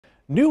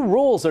New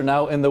rules are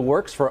now in the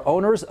works for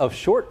owners of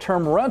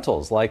short-term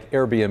rentals like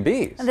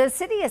Airbnbs. The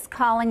city is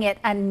calling it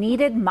a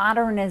needed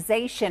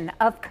modernization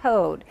of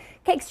code.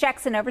 KAKE's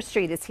Jackson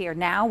Overstreet is here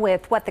now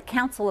with what the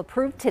council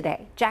approved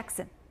today.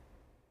 Jackson.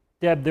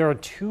 Deb, there are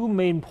two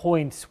main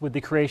points with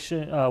the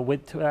creation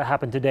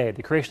happened today.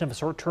 The creation of a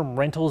short-term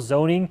rental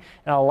zoning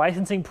and a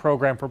licensing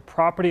program for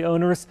property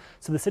owners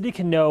so the city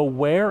can know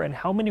where and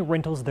how many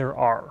rentals there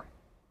are.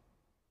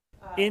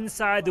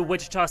 Inside the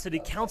Wichita City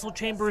Council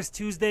chambers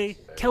Tuesday,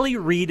 Kelly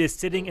Reed is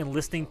sitting and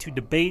listening to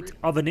debate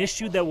of an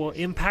issue that will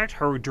impact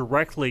her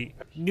directly.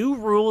 New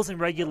rules and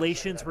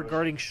regulations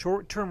regarding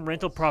short-term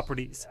rental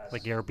properties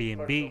like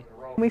Airbnb.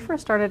 When we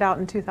first started out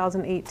in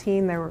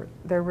 2018,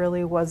 there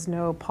really was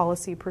no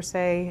policy per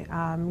se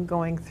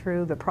going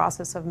through the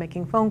process of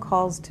making phone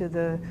calls to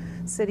the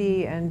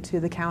city and to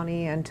the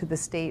county and to the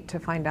state to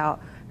find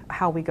out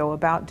how we go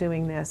about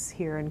doing this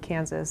here in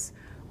Kansas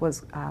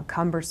was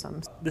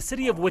cumbersome. The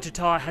city of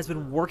Wichita has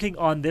been working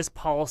on this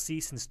policy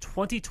since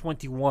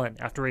 2021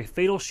 after a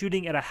fatal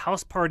shooting at a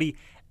house party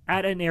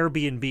at an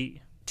Airbnb.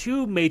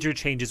 Two major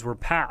changes were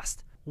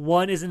passed.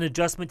 One is an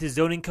adjustment to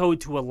zoning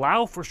code to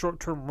allow for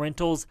short-term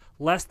rentals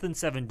less than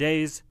 7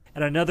 days,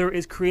 and another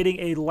is creating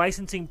a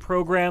licensing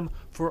program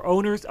for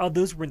owners of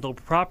those rental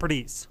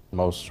properties.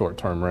 Most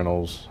short-term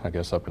rentals, I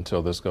guess up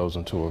until this goes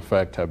into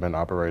effect, have been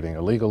operating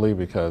illegally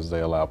because they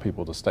allow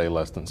people to stay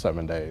less than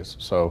 7 days.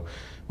 So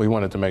we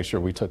wanted to make sure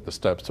we took the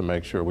steps to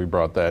make sure we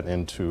brought that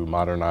into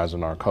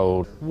modernizing our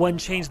code. One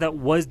change that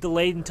was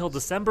delayed until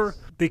December,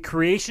 the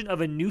creation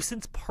of a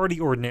nuisance party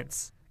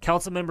ordinance.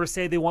 Council members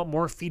say they want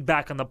more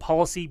feedback on the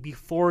policy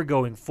before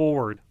going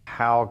forward.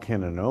 How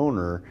can an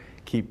owner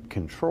keep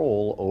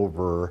control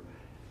over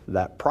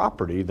that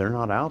property? They're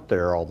not out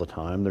there all the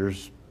time.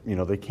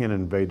 They can't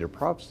invade their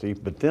property.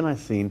 But then I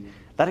seen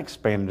that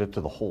expanded it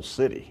to the whole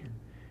city.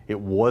 It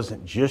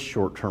wasn't just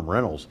short-term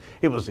rentals.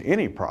 It was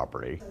any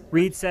property.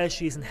 Reed says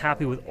she isn't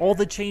happy with all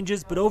the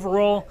changes, but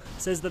overall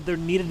says that there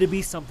needed to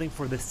be something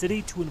for the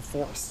city to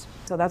enforce.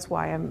 So that's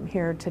why I'm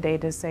here today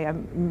to say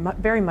I'm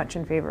very much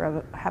in favor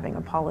of having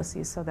a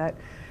policy so that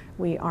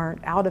we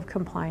aren't out of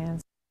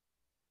compliance.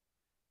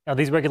 Now,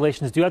 these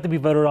regulations do have to be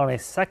voted on a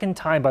second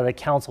time by the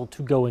council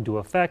to go into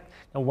effect.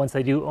 And once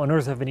they do,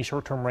 owners of any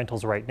short-term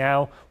rentals right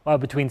now will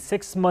have between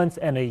 6 months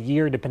and a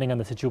year, depending on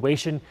the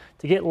situation,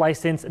 to get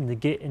licensed and to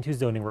get into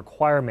zoning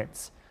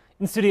requirements.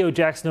 In studio,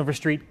 Jackson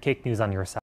Overstreet, KAKE News on your side.